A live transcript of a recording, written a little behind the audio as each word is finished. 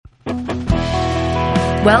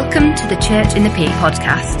Welcome to the Church in the Peak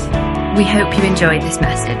podcast. We hope you enjoyed this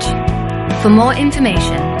message. For more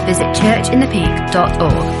information, visit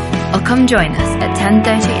churchinthepeak.org or come join us at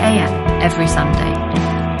 10:30 a.m. every Sunday.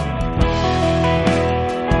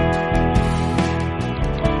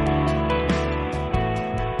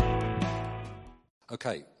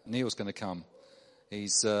 Okay, Neil's going to come.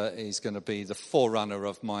 He's going to be the forerunner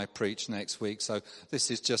of my preach next week. So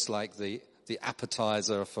this is just like the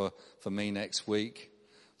appetizer for me next week.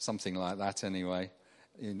 Something like that anyway.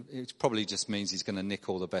 It probably just means he's going to nick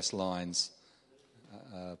all the best lines.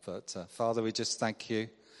 But Father, we just thank you.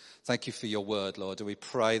 Thank you for your word, Lord. We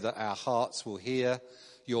pray that our hearts will hear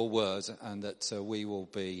your word and that we will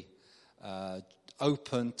be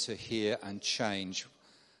open to hear and change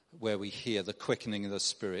where we hear the quickening of the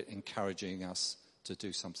Spirit encouraging us to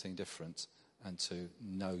do something different and to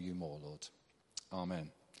know you more, Lord. Amen.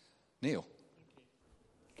 Neil.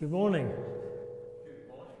 Good morning.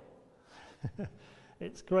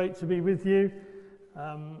 It's great to be with you.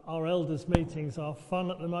 Our elders' meetings are fun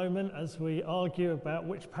at the moment as we argue about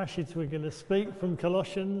which passage we're going to speak from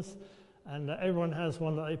Colossians, and everyone has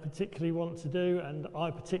one that they particularly want to do, and I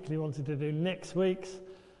particularly wanted to do next week's.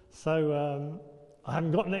 So I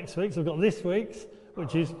haven't got next week's, I've got this week's,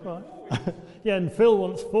 which is right. Yeah, and Phil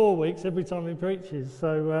wants 4 weeks every time he preaches.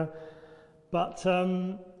 So, but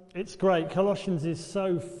it's great. Colossians is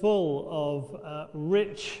so full of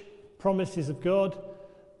rich promises of God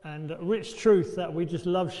and rich truth that we just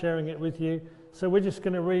love sharing it with you. So we're just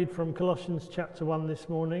going to read from Colossians chapter 1 this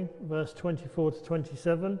morning, verse 24 to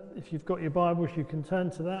 27. If you've got your Bibles, you can turn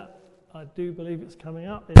to that. I do believe it's coming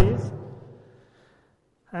up. It is.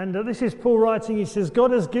 And this is Paul writing. He says, God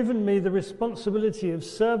has given me the responsibility of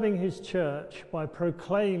serving his church by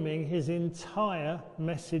proclaiming his entire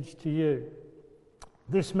message to you.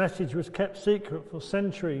 This message was kept secret for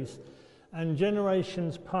centuries and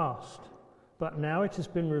generations past, but now it has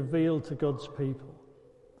been revealed to God's people.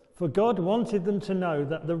 For God wanted them to know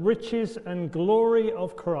that the riches and glory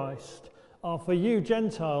of Christ are for you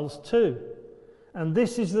Gentiles too. And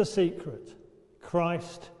this is the secret: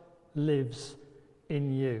 Christ lives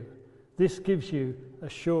in you. This gives you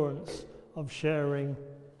assurance of sharing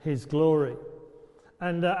his glory.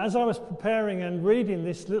 And as I was preparing and reading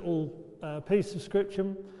this little piece of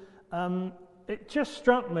scripture, it just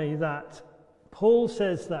struck me that Paul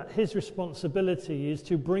says that his responsibility is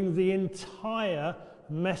to bring the entire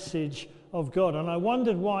message of God. And I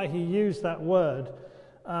wondered why he used that word.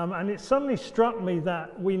 And it suddenly struck me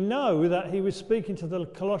that we know that he was speaking to the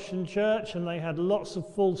Colossian church and they had lots of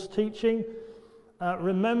false teaching.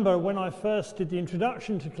 Remember, when I first did the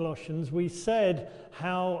introduction to Colossians, we said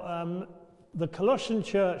how the Colossian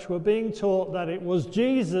church were being taught that it was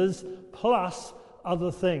Jesus plus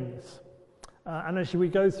other things. And as we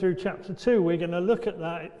go through chapter 2, we're going to look at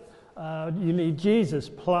that. You need Jesus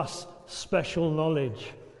plus special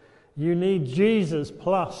knowledge. You need Jesus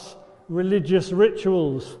plus religious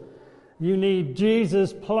rituals. You need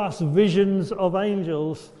Jesus plus visions of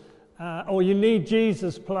angels. Or you need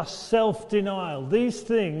Jesus plus self-denial. These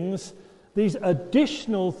things, these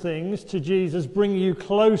additional things to Jesus bring you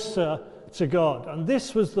closer to God. And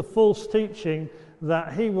this was the false teaching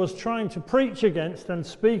that he was trying to preach against and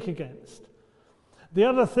speak against. The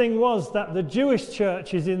other thing was that the Jewish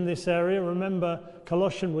churches in this area, remember,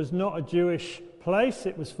 Colossian was not a Jewish place.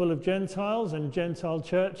 It was full of Gentiles and Gentile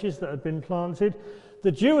churches that had been planted.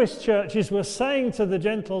 The Jewish churches were saying to the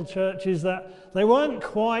Gentile churches that they weren't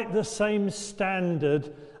quite the same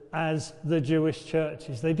standard as the Jewish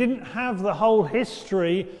churches. They didn't have the whole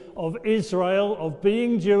history of Israel, of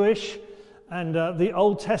being Jewish, and the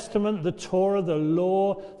Old Testament, the Torah, the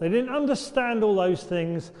law. They didn't understand all those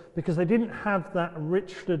things because they didn't have that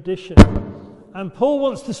rich tradition. And Paul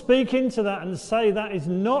wants to speak into that and say that is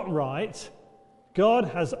not right. God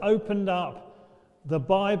has opened up the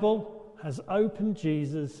Bible, has opened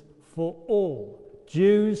Jesus for all.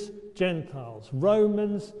 Jews, Gentiles,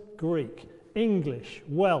 Romans, Greek, English,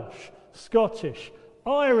 Welsh, Scottish,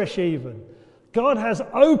 Irish even. God has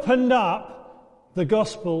opened up the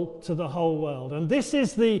gospel to the whole world. And this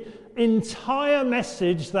is the entire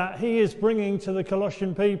message that he is bringing to the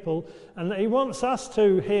Colossian people, and that he wants us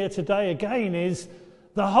to hear today again is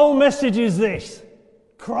the whole message is this: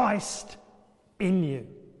 Christ in you.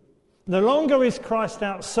 No longer is Christ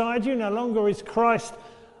outside you, no longer is Christ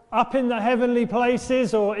up in the heavenly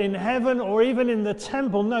places or in heaven or even in the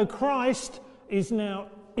temple. No, Christ is now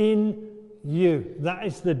in you. That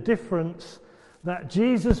is the difference that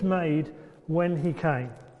Jesus made when he came.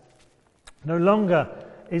 No longer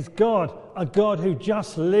is God a God who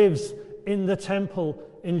just lives in the temple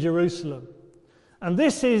in Jerusalem. And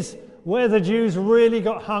this is where the Jews really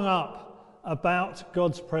got hung up about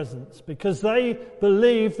God's presence, because they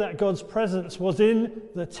believed that God's presence was in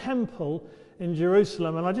the temple in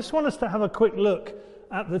Jerusalem. And I just want us to have a quick look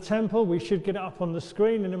at the temple. We should get it up on the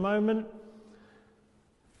screen in a moment.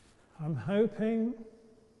 I'm hoping.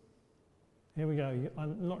 Here we go.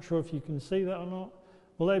 I'm not sure if you can see that or not.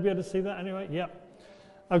 Will they be able to see that anyway? Yep.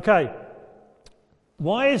 Okay.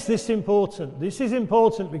 Why is this important? This is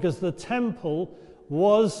important because the temple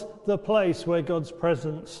was the place where God's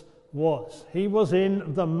presence was. He was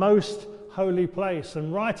in the most holy place.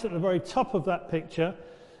 And right at the very top of that picture,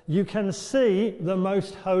 you can see the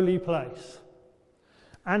most holy place.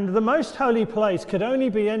 And the most holy place could only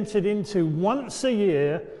be entered into once a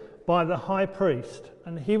year by the high priest.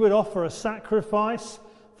 And he would offer a sacrifice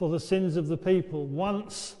for the sins of the people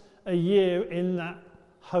once a year in that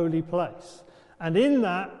holy place. And in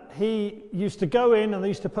that, he used to go in and they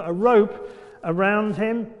used to put a rope around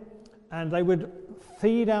him, and they would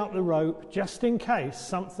feed out the rope just in case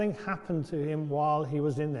something happened to him while he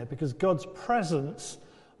was in there, because God's presence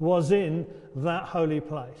was in that holy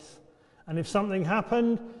place. And if something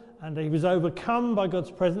happened and he was overcome by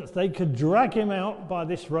God's presence, they could drag him out by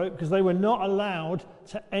this rope, because they were not allowed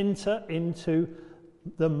to enter into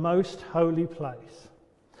the most holy place.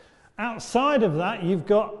 Outside of that, you've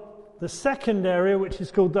got the second area, which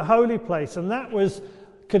is called the holy place, and that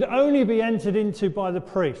could only be entered into by the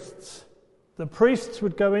priests. The priests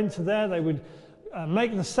would go into there, they would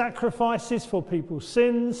make the sacrifices for people's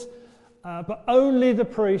sins, but only the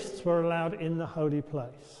priests were allowed in the holy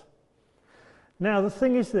place. Now, the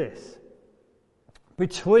thing is this: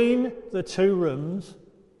 between the two rooms,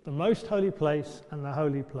 the most holy place and the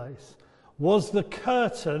holy place, was the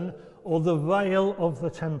curtain or the veil of the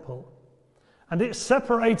temple. And it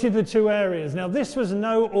separated the two areas. Now, this was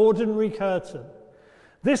no ordinary curtain.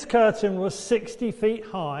 This curtain was 60 feet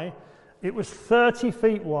high, it was 30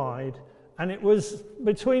 feet wide, and it was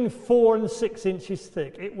between 4 and 6 inches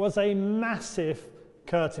thick. It was a massive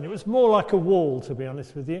curtain. It was more like a wall, to be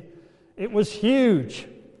honest with you. It was huge.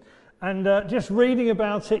 And just reading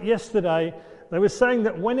about it yesterday, they were saying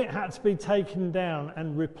that when it had to be taken down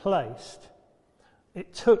and replaced,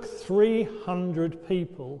 it took 300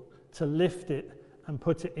 people to lift it and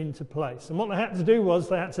put it into place. And what they had to do was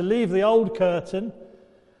they had to leave the old curtain,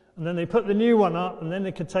 and then they put the new one up, and then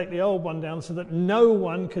they could take the old one down so that no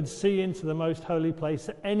one could see into the most holy place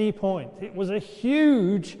at any point. It was a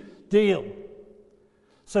huge deal.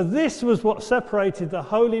 So this was what separated the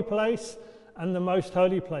holy place and the most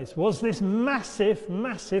holy place, was this massive,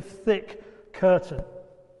 massive, thick curtain.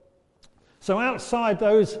 So outside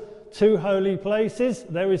those two holy places,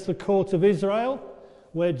 there is the court of Israel,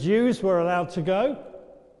 where Jews were allowed to go.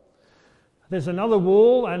 There's another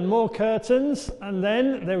wall and more curtains, and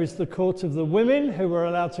then there is the court of the women, who were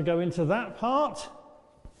allowed to go into that part.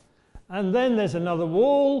 And then there's another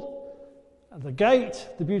wall, the gate,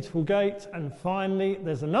 the beautiful gate, and finally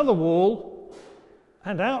there's another wall,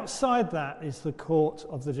 and outside that is the court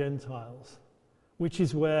of the Gentiles, which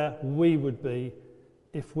is where we would be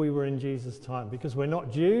if we were in Jesus' time, because we're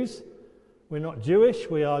not Jews, we're not Jewish,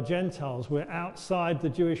 we are Gentiles. We're outside the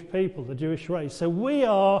Jewish people, the Jewish race. So we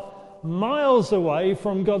are miles away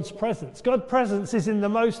from God's presence. God's presence is in the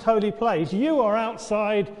most holy place. You are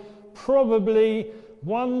outside probably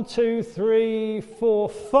 1, 2, 3, 4,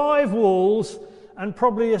 5 walls, and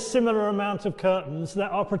probably a similar amount of curtains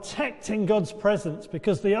that are protecting God's presence,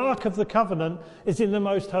 because the Ark of the Covenant is in the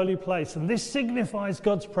most holy place, and this signifies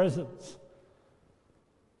God's presence.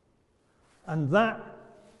 And that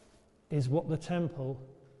is what the temple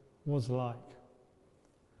was like.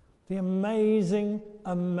 The amazing,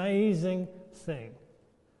 amazing thing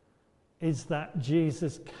is that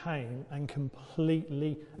Jesus came and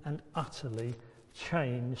completely and utterly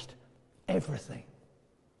changed everything.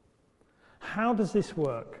 How does this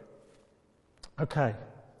work? Okay.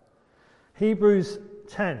 Hebrews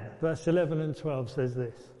 10, verse 11 and 12 says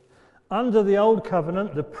this: Under the old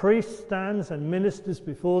covenant, the priest stands and ministers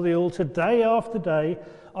before the altar day after day,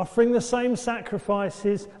 offering the same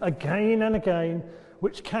sacrifices again and again,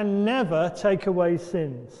 which can never take away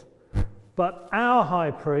sins. But our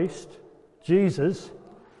high priest, Jesus,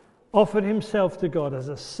 offered himself to God as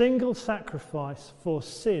a single sacrifice for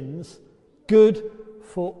sins, good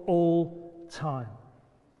for all time.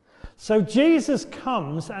 So Jesus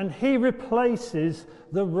comes and he replaces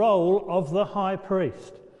the role of the high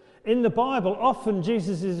priest. In the Bible, often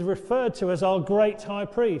Jesus is referred to as our great high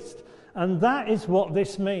priest. And that is what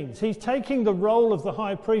this means. He's taking the role of the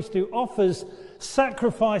high priest who offers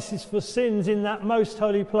sacrifices for sins in that most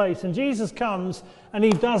holy place. And Jesus comes and he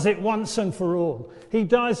does it once and for all. He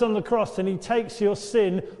dies on the cross and he takes your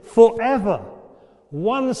sin forever.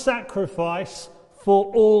 One sacrifice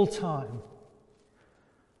for all time.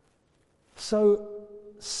 So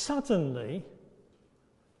suddenly,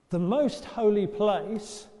 the most holy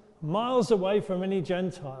place, miles away from any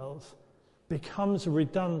Gentiles, becomes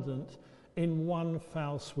redundant in one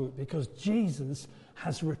foul swoop because Jesus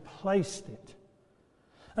has replaced it.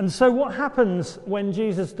 And so what happens when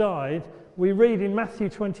Jesus died, we read in Matthew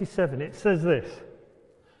 27, it says this: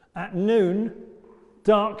 "At noon,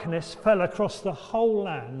 darkness fell across the whole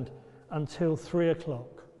land until 3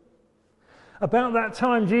 o'clock. About that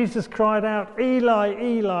time, Jesus cried out, 'Eli,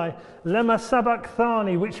 Eli, lema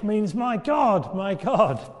sabachthani,' which means, 'My God,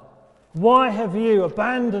 why have you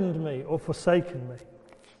abandoned me or forsaken me?'"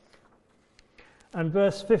 And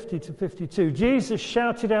verse 50 to 52, Jesus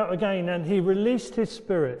shouted out again and he released his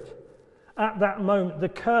spirit. At that moment, the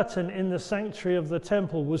curtain in the sanctuary of the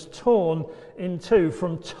temple was torn in two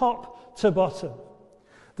from top to bottom.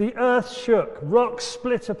 The earth shook, rocks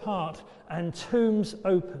split apart, and tombs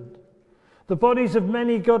opened. The bodies of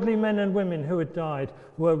many godly men and women who had died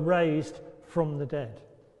were raised from the dead.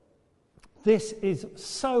 This is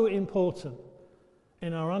so important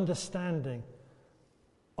in our understanding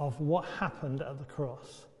of what happened at the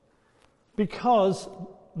cross. Because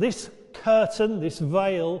this curtain, this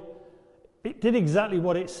veil, it did exactly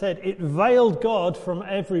what it said. It veiled God from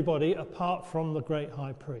everybody apart from the great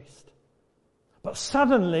high priest. But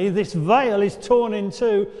suddenly this veil is torn in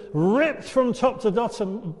two, ripped from top to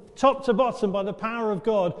bottom by the power of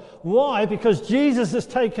God. Why? Because Jesus has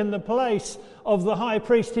taken the place of the high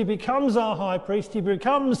priest. He becomes our high priest. He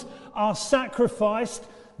becomes our sacrifice,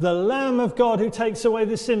 the Lamb of God who takes away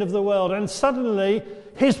the sin of the world. And suddenly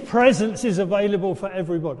his presence is available for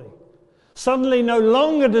everybody. Suddenly no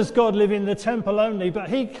longer does God live in the temple only, but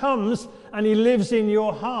he comes and he lives in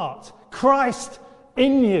your heart. Christ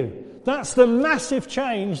in you. That's the massive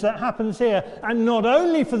change that happens here. And not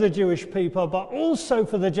only for the Jewish people, but also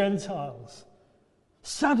for the Gentiles.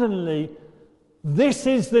 Suddenly, this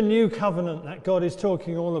is the new covenant that God is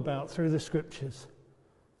talking all about through the scriptures.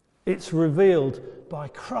 It's revealed by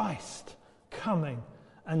Christ coming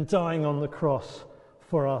and dying on the cross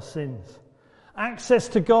for our sins. Access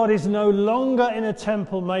to God is no longer in a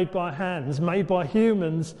temple made by hands, made by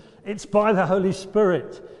humans. It's by the Holy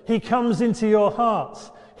Spirit. He comes into your hearts.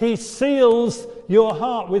 He seals your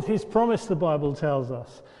heart with his promise, the Bible tells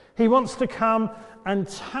us. He wants to come and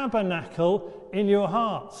tabernacle in your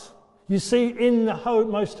hearts. You see, in the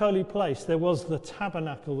most holy place, there was the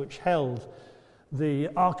tabernacle which held the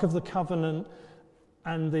Ark of the Covenant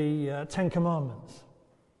and the Ten Commandments.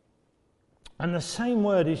 And the same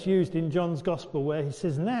word is used in John's Gospel where he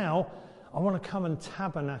says, "Now I want to come and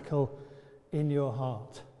tabernacle in your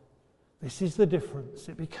heart." This is the difference.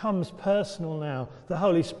 It becomes personal now. The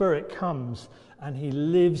Holy Spirit comes and he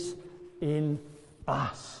lives in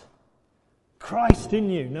us. Christ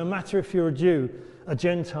in you, no matter if you're a Jew, a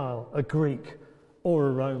Gentile, a Greek, or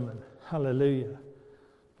a Roman. Hallelujah.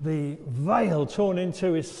 The veil torn in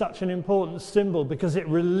two is such an important symbol because it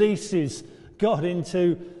releases God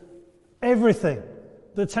into everything.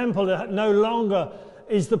 The temple no longer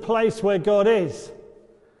is the place where God is.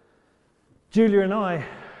 Julia and I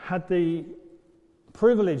had the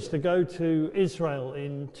privilege to go to Israel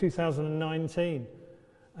in 2019.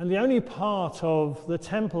 And the only part of the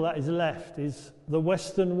temple that is left is the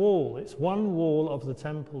Western Wall. It's one wall of the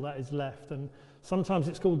temple that is left. And sometimes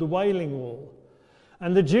it's called the Wailing Wall.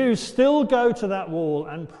 And the Jews still go to that wall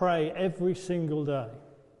and pray every single day.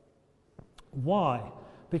 Why?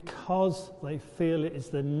 Because they feel it is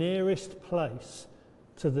the nearest place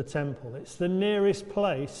to the temple. It's the nearest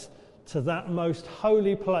place to that most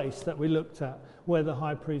holy place that we looked at, where the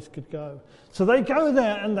high priest could go. So they go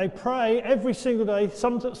there and they pray every single day,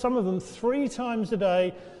 some of them 3 times a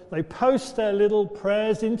day. They post their little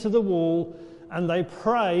prayers into the wall and they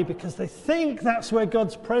pray because they think that's where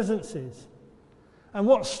God's presence is. And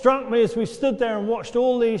what struck me as we stood there and watched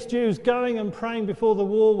all these Jews going and praying before the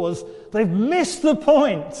wall was they've missed the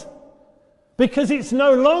point. Because it's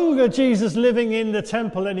no longer Jesus living in the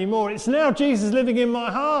temple anymore. It's now Jesus living in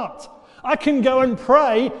my heart. I can go and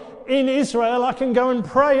pray in Israel. I can go and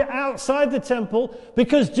pray outside the temple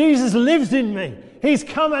because Jesus lives in me. He's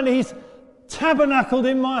come and he's tabernacled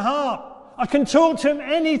in my heart. I can talk to him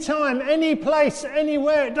anytime, any place,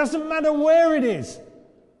 anywhere. It doesn't matter where it is.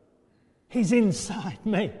 He's inside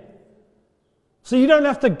me. So you don't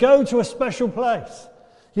have to go to a special place.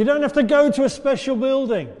 You don't have to go to a special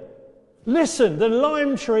building. Listen, the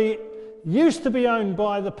lime tree used to be owned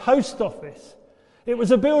by the post office. It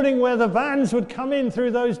was a building where the vans would come in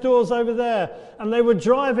through those doors over there, and they would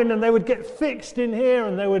drive in and they would get fixed in here,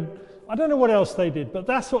 and they would, I don't know what else they did, but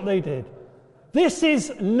that's what they did. This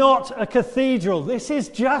is not a cathedral. This is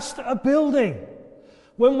just a building.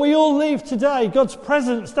 When we all leave today, God's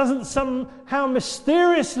presence doesn't somehow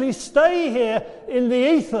mysteriously stay here in the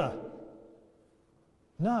ether.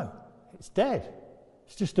 No, it's dead.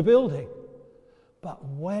 It's just a building. But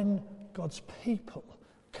when God's people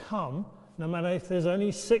come, no matter if there's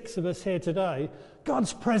only 6 of us here today,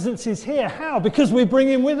 God's presence is here. How? Because we bring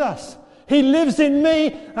him with us. He lives in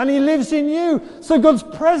me and he lives in you. So God's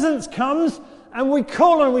presence comes and we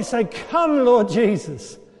call and we say, come, Lord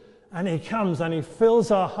Jesus. And he comes and he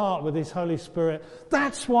fills our heart with his Holy Spirit.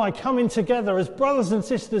 That's why coming together as brothers and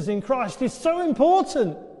sisters in Christ is so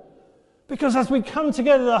important. Because as we come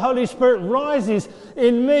together, the Holy Spirit rises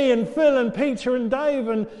in me and Phil and Peter and Dave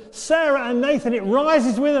and Sarah and Nathan. It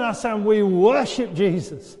rises within us and we worship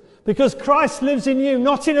Jesus. Because Christ lives in you,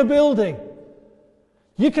 not in a building.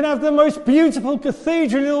 You can have the most beautiful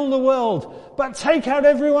cathedral in all the world, but take out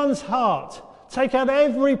everyone's heart. Take out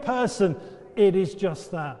every person. It is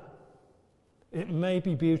just that. It may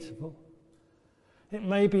be beautiful. It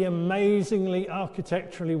may be amazingly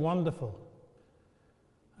architecturally wonderful.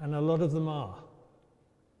 And a lot of them are.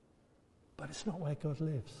 But it's not where God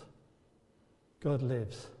lives. God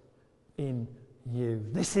lives in you.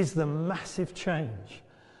 This is the massive change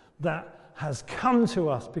that has come to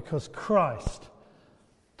us because Christ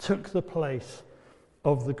took the place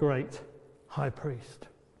of the great high priest.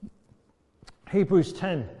 Hebrews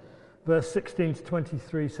 10, verse 16 to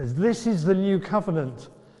 23 says, "This is the new covenant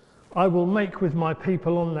I will make with my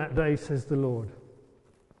people on that day, says the Lord.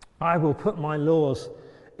 I will put my laws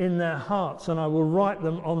in their hearts and I will write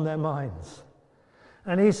them on their minds."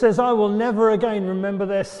 And he says, "I will never again remember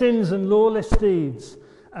their sins and lawless deeds.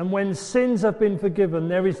 And when sins have been forgiven,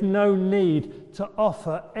 there is no need to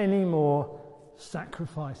offer any more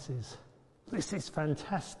sacrifices." This is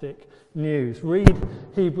fantastic news. Read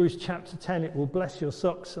Hebrews chapter 10. It will bless your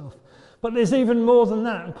socks off. But there's even more than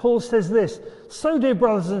that. And Paul says this, "So, dear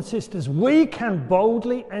brothers and sisters, we can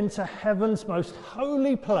boldly enter heaven's most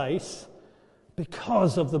holy place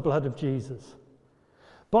because of the blood of Jesus.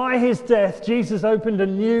 By his death, Jesus opened a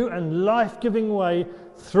new and life-giving way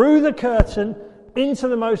through the curtain into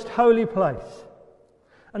the most holy place.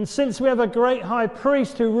 And since we have a great high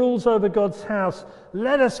priest who rules over God's house,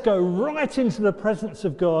 let us go right into the presence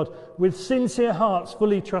of God with sincere hearts,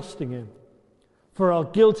 fully trusting him. For our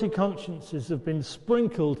guilty consciences have been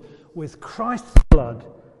sprinkled with Christ's blood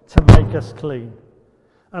to make us clean.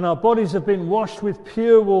 And our bodies have been washed with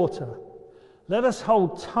pure water. Let us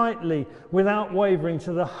hold tightly without wavering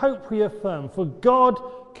to the hope we affirm, for God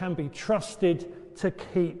can be trusted to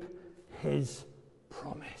keep his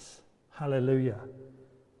promise." Hallelujah.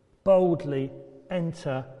 Boldly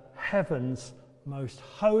enter heaven's most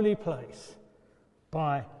holy place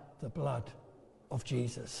by the blood of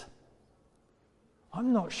Jesus.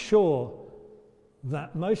 I'm not sure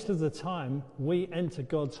that most of the time we enter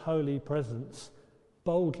God's holy presence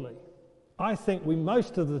boldly. I think we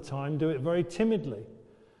most of the time do it very timidly.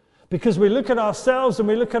 Because we look at ourselves and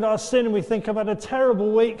we look at our sin and we think, I've had a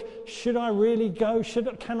terrible week. Should I really go?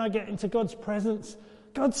 Can I get into God's presence?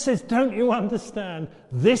 God says, don't you understand?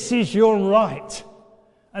 This is your right.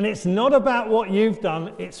 And it's not about what you've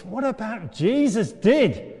done. It's what about Jesus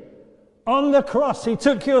did. On the cross, he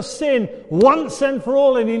took your sin once and for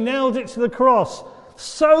all and he nailed it to the cross.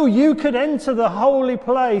 So you could enter the holy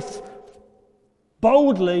place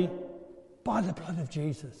boldly by the blood of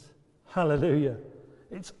Jesus. Hallelujah.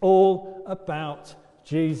 It's all about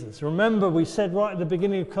Jesus. Remember, we said right at the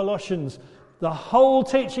beginning of Colossians, the whole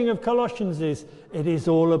teaching of Colossians is, it is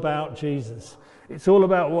all about Jesus. It's all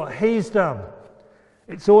about what he's done.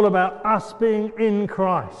 It's all about us being in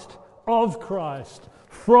Christ, of Christ,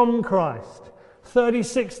 from Christ.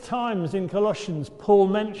 36 times in Colossians, Paul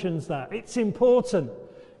mentions that. It's important.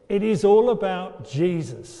 It is all about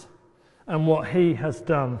Jesus and what he has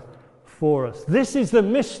done for us. This is the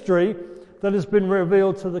mystery that has been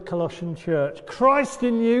revealed to the Colossian church. Christ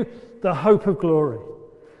in you, the hope of glory.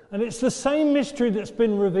 And it's the same mystery that's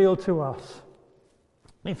been revealed to us.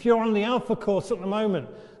 If you're on the Alpha course at the moment,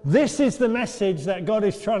 this is the message that God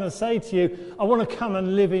is trying to say to you. I want to come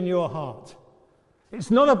and live in your heart.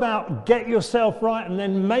 It's not about get yourself right and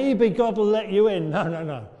then maybe God will let you in.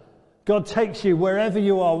 No. God takes you wherever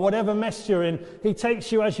you are, whatever mess you're in. He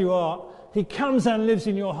takes you as you are. He comes and lives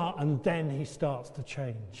in your heart and then he starts to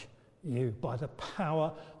change you by the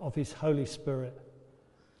power of his Holy Spirit.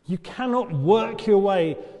 You cannot work your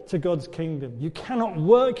way to God's kingdom. You cannot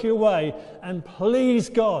work your way and please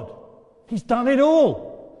God. He's done it all.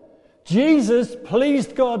 Jesus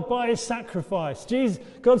pleased God by his sacrifice.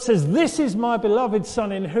 God says, "This is my beloved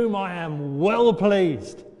Son in whom I am well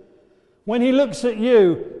pleased." When he looks at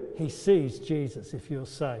you, he sees Jesus if you're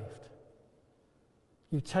saved.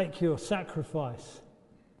 You take your sacrifice.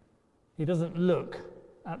 He doesn't look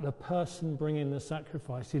at the person bringing the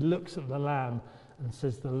sacrifice. He looks at the lamb and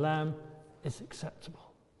says, "The lamb is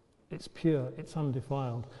acceptable. It's pure. It's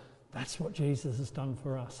undefiled." That's what Jesus has done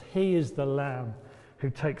for us. He is the lamb who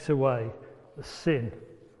takes away the sin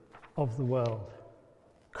of the world.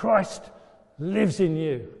 Christ lives in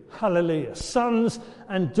you. Hallelujah. Sons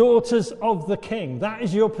and daughters of the King. That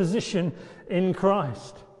is your position in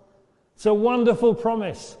Christ. It's a wonderful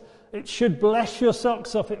promise. It should bless your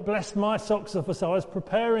socks off. It blessed my socks off as I was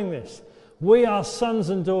preparing this. We are sons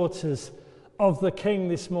and daughters of the King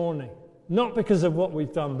this morning. Not because of what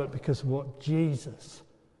we've done, but because of what Jesus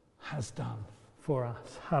has done for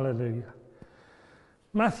us. Hallelujah.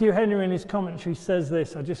 Matthew Henry in his commentary says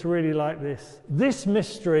this. I just really like this. "This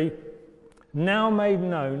mystery now made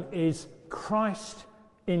known is Christ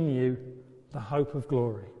in you, the hope of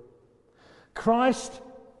glory." Christ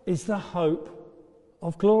is the hope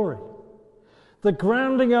of glory. The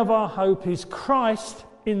grounding of our hope is Christ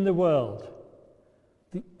in the world.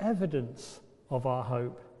 The evidence of our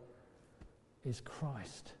hope is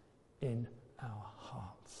Christ in our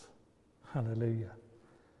hearts. Hallelujah.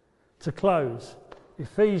 To close,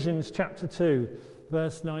 Ephesians chapter 2,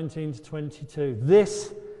 verse 19 to 22.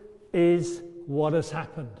 This is what has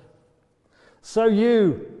happened. So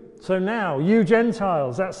now, you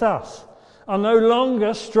Gentiles, that's us, are no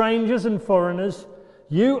longer strangers and foreigners.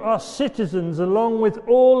 You are citizens along with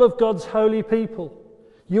all of God's holy people.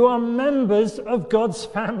 You are members of God's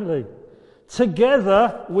family.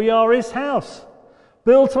 Together we are his house,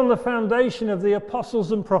 built on the foundation of the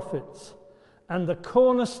apostles and prophets. And the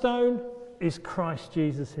cornerstone is Christ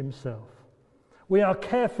Jesus himself. We are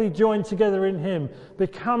carefully joined together in him,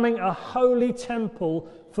 becoming a holy temple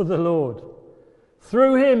for the Lord.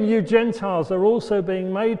 Through him, you Gentiles are also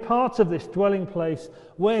being made part of this dwelling place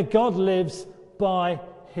where God lives by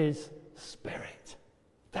his Spirit.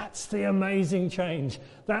 That's the amazing change.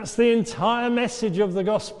 That's the entire message of the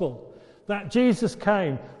gospel. That Jesus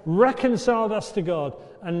came, reconciled us to God,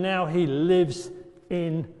 and now he lives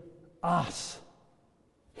in us.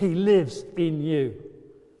 He lives in you.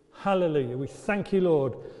 Hallelujah. We thank you,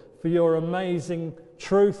 Lord, for your amazing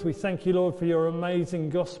truth. We thank you, Lord, for your amazing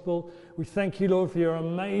gospel. We thank you, Lord, for your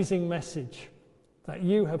amazing message, that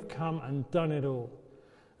you have come and done it all.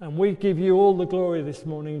 And we give you all the glory this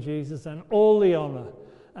morning, Jesus, and all the honour,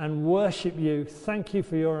 and worship you. Thank you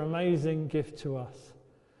for your amazing gift to us.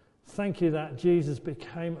 Thank you that Jesus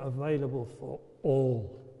became available for all.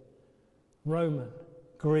 Roman,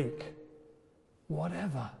 Greek,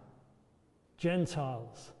 whatever.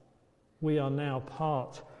 Gentiles, we are now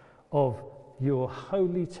part of your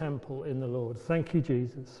holy temple in the Lord. Thank you,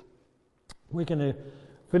 Jesus. We're going to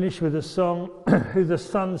finish with a song, Who the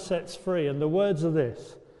Son Sets Free. And the words are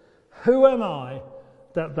this: who am I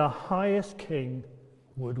that the highest King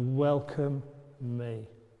would welcome me?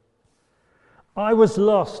 I was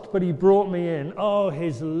lost, but he brought me in. Oh,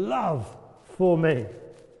 his love for me.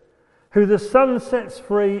 Who the Son sets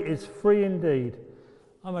free is free indeed.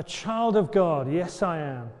 I'm a child of God. Yes, I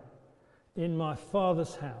am. In my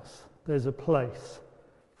Father's house, there's a place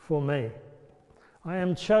for me. I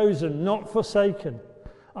am chosen, not forsaken.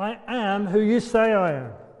 I am who you say I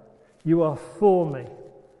am. You are for me,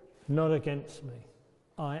 not against me.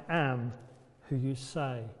 I am who you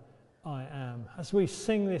say I am. As we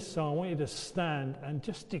sing this song, I want you to stand and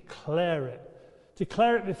just declare it.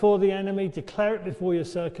 Declare it before the enemy. Declare it before your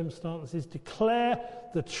circumstances. Declare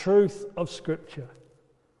the truth of Scripture.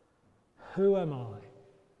 Who am I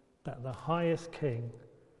that the highest King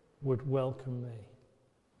would welcome me?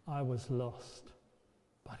 I was lost,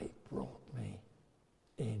 but he brought me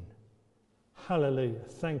in. Hallelujah.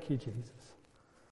 Thank you, Jesus.